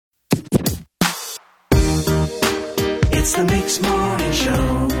It's the Mix Morning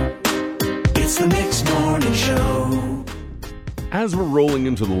Show. It's the Mix Morning Show. As we're rolling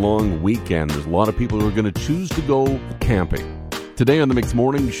into the long weekend, there's a lot of people who are going to choose to go camping. Today on the Mix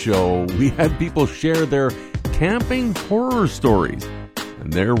Morning Show, we had people share their camping horror stories.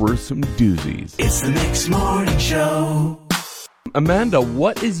 And there were some doozies. It's the Mix Morning Show. Amanda,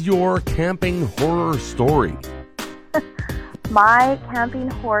 what is your camping horror story? My camping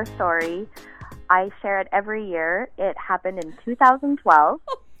horror story, I share it every year. It happened in 2012.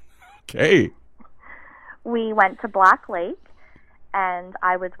 Okay. We went to Black Lake, and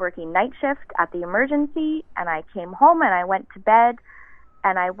I was working night shift at the emergency, and I came home and I went to bed,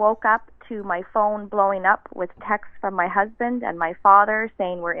 and I woke up to my phone blowing up with texts from my husband and my father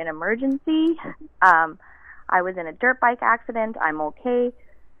saying we're in emergency. I was in a dirt bike accident. I'm okay.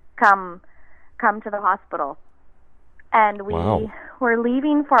 Come to the hospital. And we were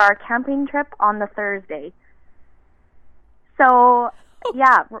leaving for our camping trip on the Thursday. So,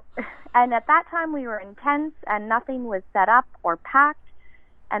 yeah, and at that time we were in tents and nothing was set up or packed,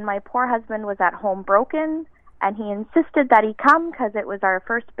 and my poor husband was at home broken, and he insisted that he come because it was our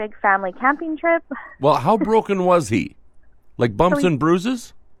first big family camping trip. Well, how broken was he? Like bumps and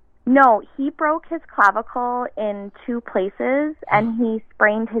bruises? No, he broke his clavicle in 2 places, and he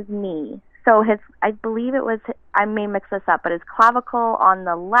sprained his knee. So I believe it was, I may mix this up, but his clavicle on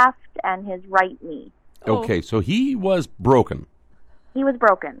the left and his right knee. Okay, so he was broken. He was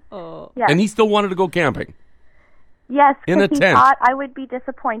broken. Oh. Yes. And he still wanted to go camping. Yes, In a because he tent. thought I would be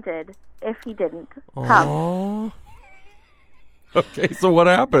disappointed if he didn't come. Oh. Okay, so what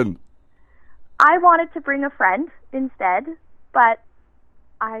happened? I wanted to bring a friend instead, but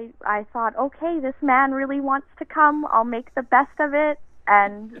I thought, okay, this man really wants to come. I'll make the best of it.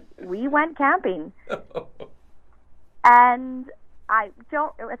 And we went camping. And I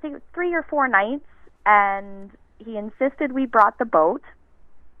think it was 3 or 4 nights, and he insisted we brought the boat.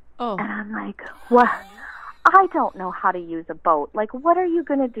 Oh. And I'm like, what? I don't know how to use a boat. Like, what are you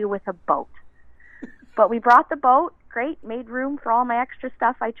going to do with a boat? But we brought the boat. Great, made room for all my extra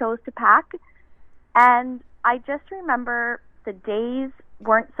stuff I chose to pack. And I just remember the days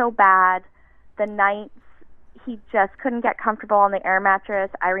weren't so bad. The nights, he just couldn't get comfortable on the air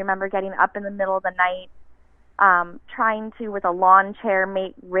mattress. I remember getting up in the middle of the night, trying to, with a lawn chair,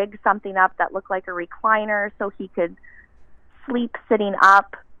 rig something up that looked like a recliner so he could sleep sitting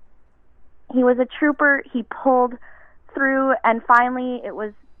up. He was a trooper. He pulled through, and finally it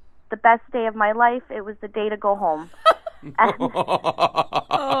was the best day of my life. It was the day to go home.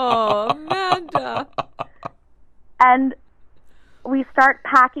 Oh, Amanda. And we start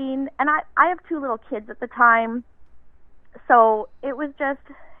packing, and I have 2 little kids at the time, so it was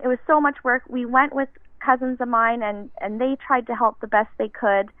so much work. We went with cousins of mine, and they tried to help the best they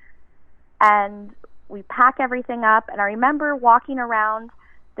could, and we pack everything up. And I remember walking around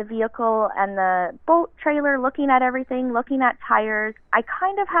the vehicle and the boat trailer, looking at everything, looking at tires. I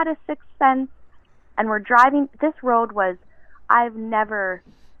kind of had a sixth sense, and we're driving. This road was, I've never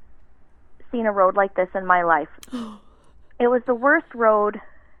seen a road like this in my life. It was the worst road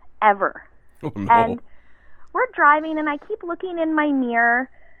ever. Oh, no. And we're driving, and I keep looking in my mirror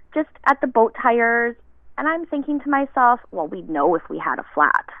just at the boat tires, and I'm thinking to myself, well, we'd know if we had a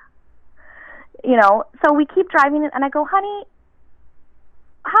flat. So we keep driving, and I go, honey,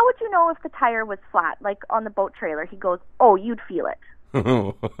 how would you know if the tire was flat, like on the boat trailer? He goes, oh, you'd feel it.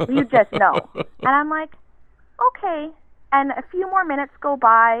 You just know. And I'm like, okay. And a few more minutes go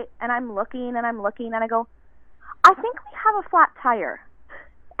by, and I'm looking, and I go, I think we have a flat tire.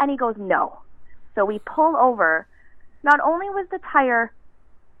 And he goes, no. So we pull over. Not only was the tire,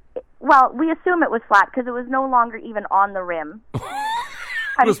 well, we assume it was flat because it was no longer even on the rim.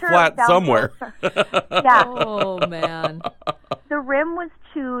 It was flat somewhere. Yeah. Oh, man. The rim was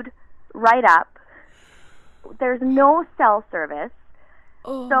chewed right up. There's no cell service.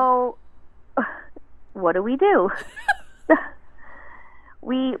 Oh. So what do?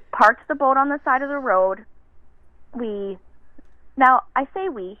 We parked the boat on the side of the road. Now I say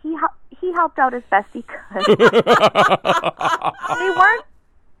he helped out as best he could. They weren't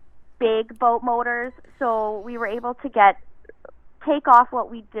big boat motors, so we were able to take off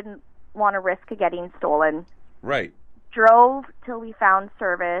what we didn't want to risk getting stolen. Right. Drove till we found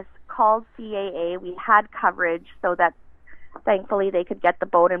service, called CAA. We had coverage so that thankfully they could get the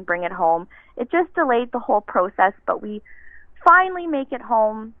boat and bring it home. It just delayed the whole process, but we finally make it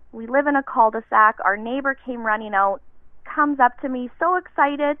home. We live in a cul-de-sac. Our neighbor came running out, comes up to me so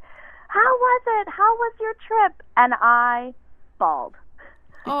excited. How was it? How was your trip? And I bawled.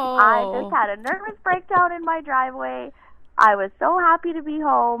 Oh. I just had a nervous breakdown in my driveway. I was so happy to be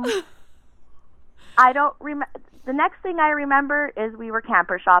home. I don't remember. The next thing I remember is we were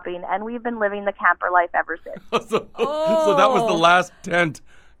camper shopping, and we've been living the camper life ever since. So that was the last tent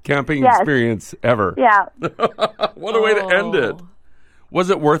camping Yes. experience ever. Yeah. What a way to end it. Was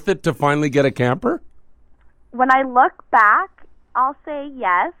it worth it to finally get a camper? When I look back, I'll say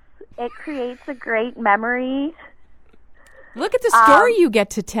yes. It creates a great memory, Look at the story you get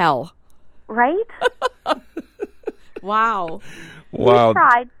to tell. right? Wow. Wow. We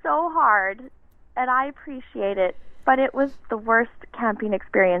tried so hard, and I appreciate it, but it was the worst camping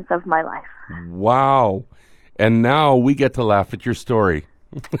experience of my life. Wow. And now we get to laugh at your story.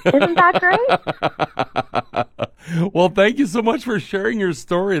 Isn't that great? Well, thank you so much for sharing your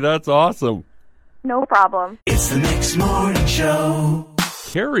story. That's awesome. No problem. It's the Mixed Morning Show.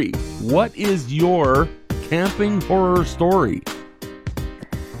 Carrie, what is your camping horror story?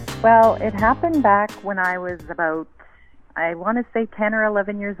 Well, it happened back when I was about, I want to say 10 or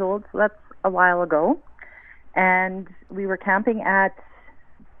 11 years old, so that's a while ago. And we were camping at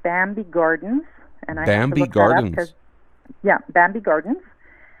Bambi Gardens. And I have to Bambi look that up Gardens? 'cause- yeah, Bambi Gardens.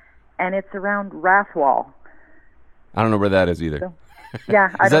 And it's around Rathwall. I don't know where that is either. So,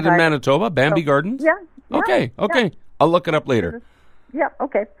 yeah. I Is that don't in know. Manitoba? Bambi Gardens? Yeah. yeah, Okay, okay. I'll look it up later. Yeah,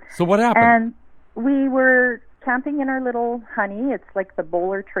 okay. So what happened? And we were camping in our little honey. It's like the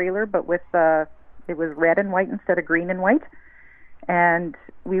bowler trailer, but with it was red and white instead of green and white. And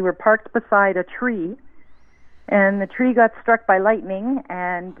we were parked beside a tree, and the tree got struck by lightning,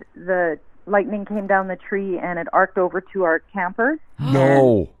 and the lightning came down the tree, and it arced over to our camper.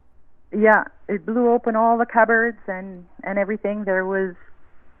 No. Yeah, it blew open all the cupboards and everything. There was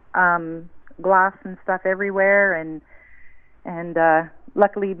glass and stuff everywhere, and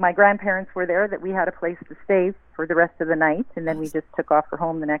luckily my grandparents were there, that we had a place to stay for the rest of the night, and then we just took off for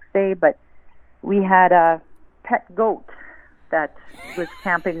home the next day. But we had a pet goat that was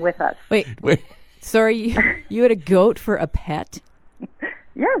camping with us. Wait, sorry, you had a goat for a pet?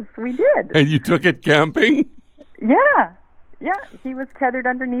 Yes, we did. And you took it camping? Yeah. Yeah, he was tethered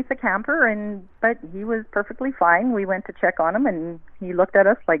underneath the camper, but he was perfectly fine. We went to check on him, and he looked at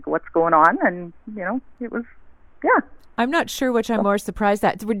us like, what's going on? And, it was, yeah. I'm not sure which I'm more surprised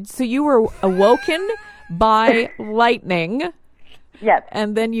at. So you were awoken by lightning, Yes,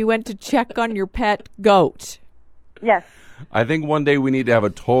 and then you went to check on your pet goat. yes. I think one day we need to have a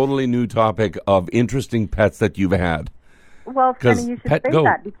totally new topic of interesting pets that you've had. Well, 'Cause funny you should pet say goat.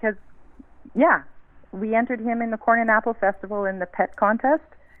 that, because, yeah, we entered him in the Corn and Apple Festival in the pet contest,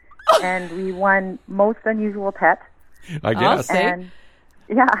 and we won most unusual pet. I guess. say. And,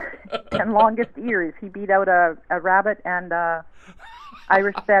 yeah, and longest ears. He beat out a rabbit and a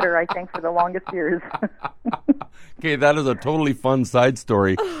Irish setter, I think, for the longest ears. Okay, that is a totally fun side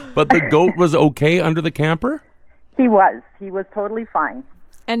story. But the goat was okay under the camper? He was totally fine.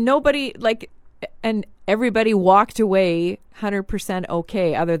 And nobody, and everybody walked away 100%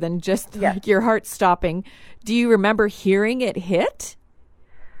 okay, other than just Yes. your heart stopping. Do you remember hearing it hit?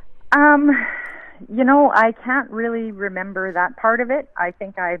 I can't really remember that part of it. I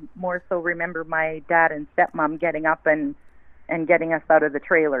think I more so remember my dad and stepmom getting up and getting us out of the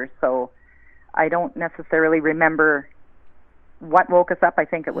trailer. So I don't necessarily remember what woke us up. I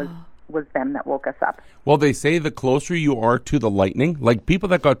think it was them that woke us up. Well, they say the closer you are to the lightning, like people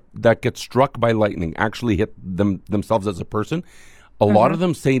that get struck by lightning actually hit themselves as a person. A lot of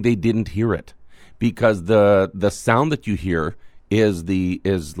them say they didn't hear it because the sound that you hear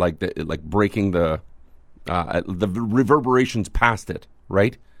is like breaking the reverberations past it,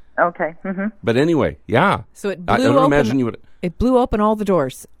 right? Okay. Mm-hmm. But anyway, yeah. So it I blew don't open. imagine you would. It blew open all the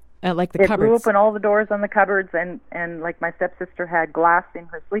doors, like the It cupboards. blew open all the doors on the cupboards, and like my stepsister had glass in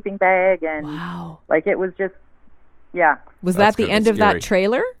her sleeping bag, and Wow. like it was just, yeah. Was That's that the kinda end of scary. that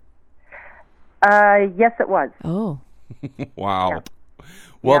trailer? Yes, it was. Oh. Wow. Yeah.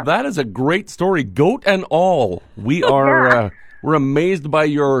 Well, Yeah. that is a great story, goat and all. We are Yeah. we're amazed by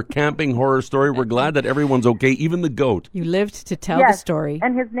your camping horror story. We're glad that everyone's okay, even the goat. You lived to tell Yes, the story.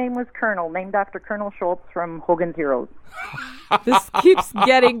 and his name was Colonel, named after Colonel Schultz from Hogan's Heroes. This keeps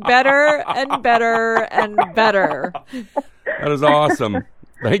getting better and better and better. That is awesome.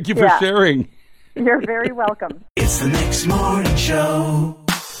 Thank you for Yeah. sharing. You're very welcome. It's the Mixed Morning Show.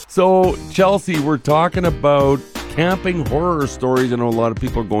 So, Chelsea, we're talking about camping horror stories. I know a lot of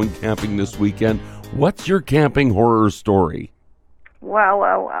people are going camping this weekend. What's your camping horror story?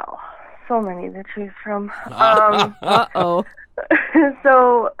 Wow. So many to choose from. Uh-oh.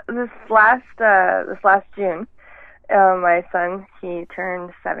 So this last June, my son, he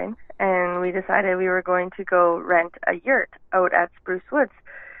turned 7, and we decided we were going to go rent a yurt out at Spruce Woods.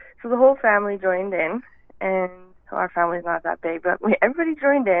 So the whole family joined in, and our family's not that big, but everybody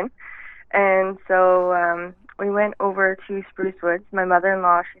joined in, And so we went over to Spruce Woods. My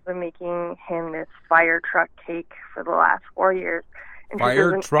mother-in-law, she's been making him this fire truck cake for the last 4 years. And she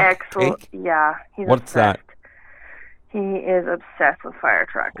Fire does an truck cake? Yeah. He's What's obsessed. that? He is obsessed with fire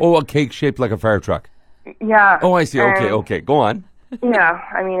trucks. Oh, a cake shaped like a fire truck. Yeah. Oh, I see. Okay, And, okay. Go on. Yeah,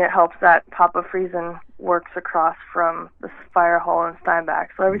 I mean, it helps that Papa Friesen works across from the fire hall in Steinbach.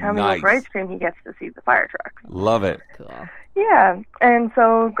 So every time he Nice. goes for ice cream, he gets to see the fire trucks. Love it. Cool. Yeah, and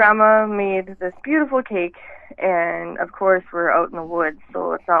so Grandma made this beautiful cake, and of course we're out in the woods,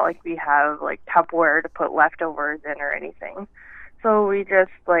 so it's not like we have like Tupperware to put leftovers in or anything. So we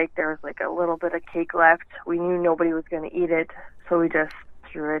just there was like a little bit of cake left. We knew nobody was going to eat it, so we just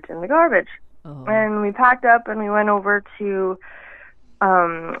threw it in the garbage. Oh. And we packed up and we went over to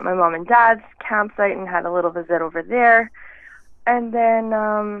my mom and dad's campsite and had a little visit over there. And then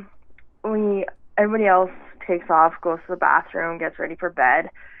everybody else takes off, goes to the bathroom, gets ready for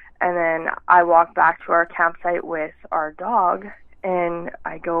bed. And then I walk back to our campsite with our dog, and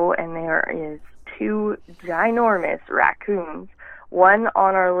I go, and there is 2 ginormous raccoons, one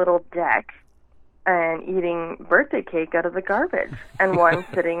on our little deck and eating birthday cake out of the garbage, and one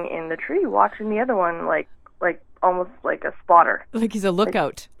sitting in the tree watching the other one like almost like a spotter. Like he's a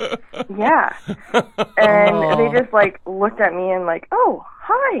lookout. Yeah. And they just looked at me and oh,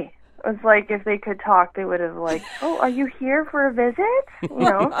 hi. It was like if they could talk, they would have oh, are you here for a visit? You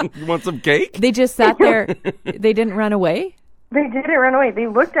know? You want some cake? They just sat there. They didn't run away? They didn't run away. They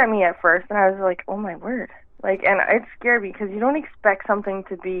looked at me at first, and I was like, oh my word. And it's scary because you don't expect something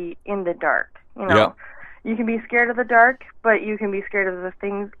to be in the dark, you know? Yep. You can be scared of the dark, but you can be scared of the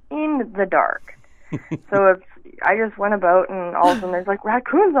things in the dark. So I just went about, and all of a sudden there's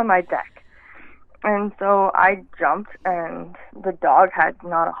raccoons on my deck. And so I jumped, and the dog had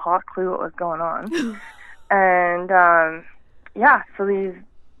not a hot clue what was going on. And yeah, so these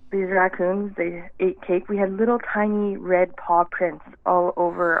raccoons, they ate cake. We had little tiny red paw prints all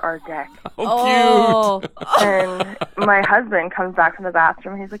over our deck. Oh, cute. And my husband comes back from the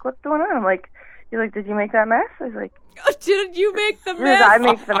bathroom, and he's like, what's going on? I'm like, he's like, did you make that mess? I was like, Did you make the did mess? I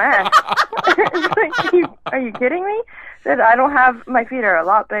make the mess? He's like, are you kidding me? I said, I don't have, my feet are a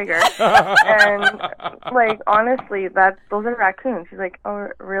lot bigger. And honestly, those are raccoons. He's like, oh,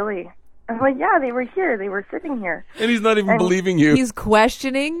 really? I'm like, yeah, they were here. They were sitting here. And he's not even believing you. He's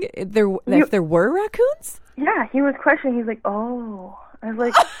questioning if there were raccoons? Yeah, he was questioning. He's like, oh. I was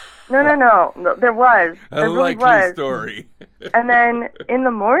like, no, there was. There really was. Likely story. And then in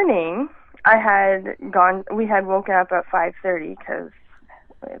the morning, we had woken up at 5:30 because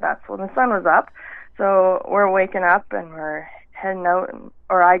that's when the sun was up. So we're waking up and we're heading out,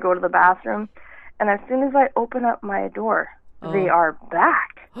 or I go to the bathroom. And as soon as I open up my door, they are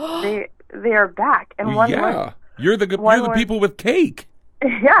back. They are back. And you're the people with cake.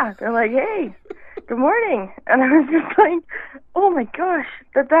 Yeah, they're like, hey, good morning. And I was just like, oh my gosh,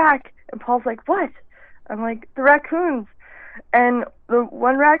 they're back. And Paul's like, what? I'm like, the raccoons. And the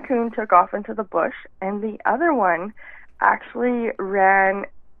one raccoon took off into the bush, and the other one actually ran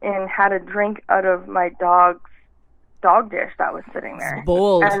and had a drink out of my dog's dog dish that was sitting there.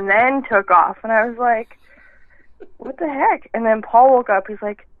 Bold. And then took off. And I was like, what the heck? And then Paul woke up. He's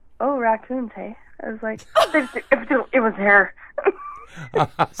like, oh, raccoons, hey? I was like, it was there.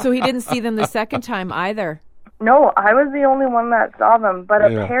 So he didn't see them the second time either. No, I was the only one that saw them. But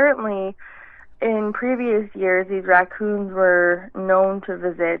apparently, in previous years, these raccoons were known to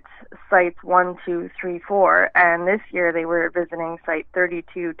visit sites 1, 2, 3, 4. And this year, they were visiting site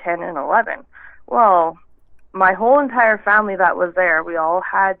 32, 10, and 11. Well, my whole entire family that was there, we all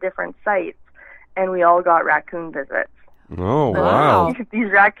had different sites, and we all got raccoon visits. Oh, wow.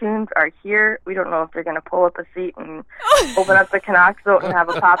 These raccoons are here. We don't know if they're going to pull up a seat and open up the Canucks vote and have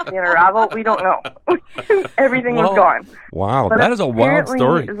a Pepsi and a Ravel. We don't know. Everything was gone. Wow, But that is a wild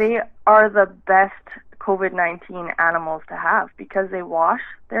story. They are the best COVID-19 animals to have because they wash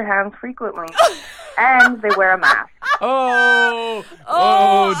their hands frequently and they wear a mask.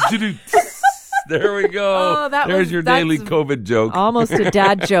 There we go. There's your daily COVID joke. Almost a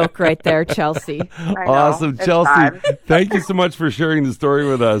dad joke right there, Chelsea. I know, Awesome, it's Chelsea. bad. Thank you so much for sharing the story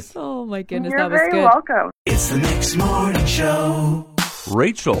with us. Oh my goodness, You're that was very good. welcome. It's the Mix Morning Show.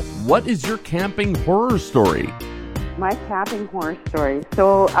 Rachel, what is your camping horror story? My camping horror story.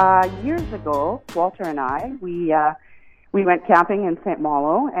 So years ago, Walter and I, we went camping in St.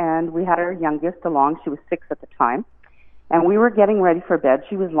 Malo, and we had our youngest along. She was 6 at the time. And we were getting ready for bed.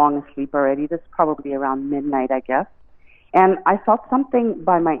 She was long asleep already. This is probably around midnight, I guess. And I felt something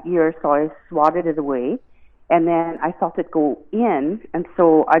by my ear, so I swatted it away. And then I felt it go in, and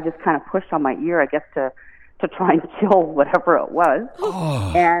so I just kind of pushed on my ear, I guess, to try and kill whatever it was.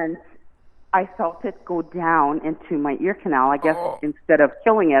 And I felt it go down into my ear canal. I guess instead of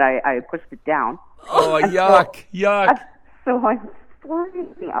killing it, I pushed it down. Oh, And yuck. So I'm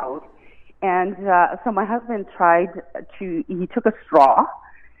freaking out. And so my husband he took a straw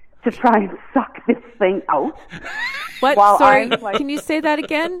to try and suck this thing out. What? While Sorry, I'm like- can you say that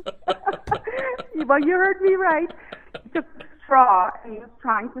again? Well, you heard me right. He took a straw and he was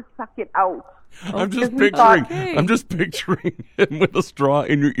trying to suck it out. I'm just we thought, picturing. hey. I'm just picturing him with a straw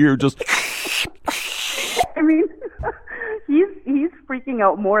in your ear, just. I mean, he's freaking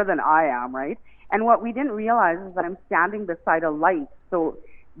out more than I am, right? And what we didn't realize is that I'm standing beside a light. So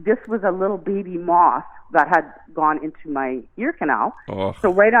this was a little baby moth that had gone into my ear canal. Oh.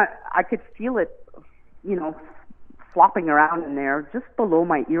 So I could feel it, flopping around in there, just below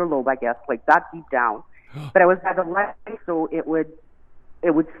my earlobe, I guess, like that deep down. But I was at the light, so it would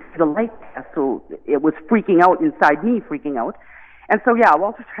see the light, so it was freaking out inside me, freaking out. And so,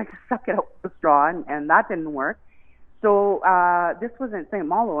 Walter tried to suck it out with the straw, and that didn't work. So this was in St.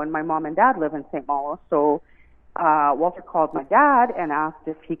 Malo, and my mom and dad live in St. Malo. So Walter called my dad and asked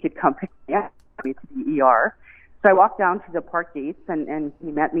if he could come pick me up to the ER. So I walked down to the park gates, and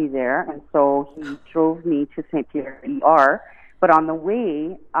he met me there. And so he drove me to St. Pierre ER. But on the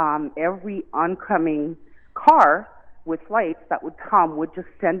way, every oncoming car with lights that would come would just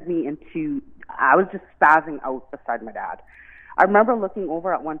send me I was just spazzing out beside my dad. I remember looking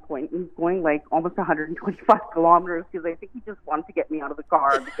over at one point, and he's going like almost 125 kilometers because I think he just wanted to get me out of the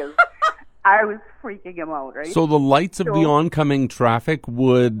car because I was freaking him out, right? So the lights of the oncoming traffic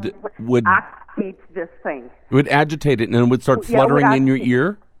would activate this thing. It would agitate it, and it would start Yeah, it would fluttering in your activate-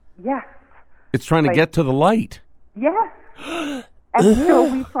 ear? Yes. It's trying to get to the light. Yes. And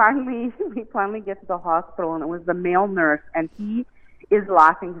so we finally get to the hospital, and it was the male nurse, and he is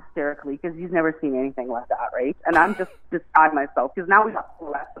laughing hysterically because he's never seen anything like that, right? And I'm just beside myself because now we got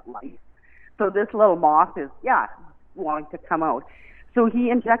fluorescent light. So this little moth is, wanting to come out. So he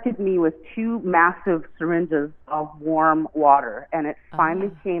injected me with 2 massive syringes of warm water, and it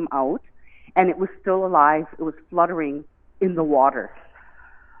finally came out, and it was still alive. It was fluttering in the water.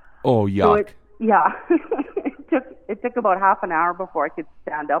 Oh, yuck. So it took about half an hour before I could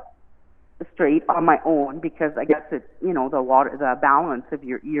stand up straight on my own because I guess it's, the balance of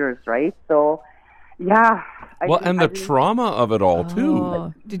your ears, right? So, the trauma of it all, too.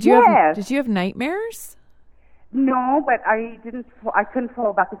 Oh. Did you have nightmares? No, but I couldn't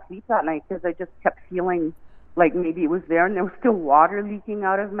fall back asleep that night because I just kept feeling like maybe it was there, and there was still water leaking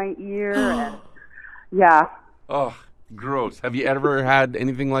out of my ear. And Oh, gross. Have you ever had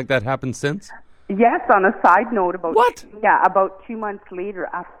anything like that happen since? Yes, on a side note, about What? About 2 months later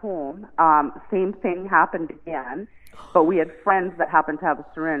at home, same thing happened again, but we had friends that happened to have a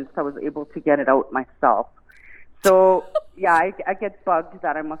syringe, so I was able to get it out myself. So, I get bugged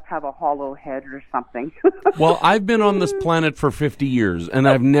that I must have a hollow head or something. Well, I've been on this planet for 50 years, and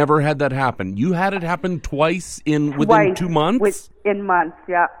I've never had that happen. You had it happen twice within 2 months? In months,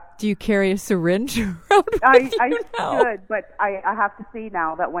 yeah. Do you carry a syringe around with I you now? should, but I have to say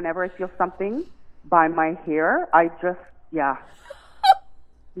now that whenever I feel something by my hair, I just, yeah.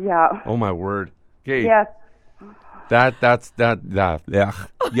 Oh, my word. Okay. Yes. That's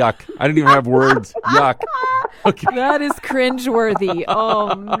yuck. I didn't even have words. Yuck. Okay. That is cringeworthy.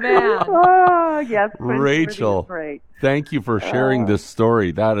 Oh, man. Oh, yes. Rachel, Right. thank you for sharing this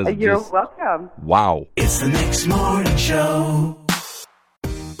story. That is You're just... welcome. Wow. It's the Mix Morning Show.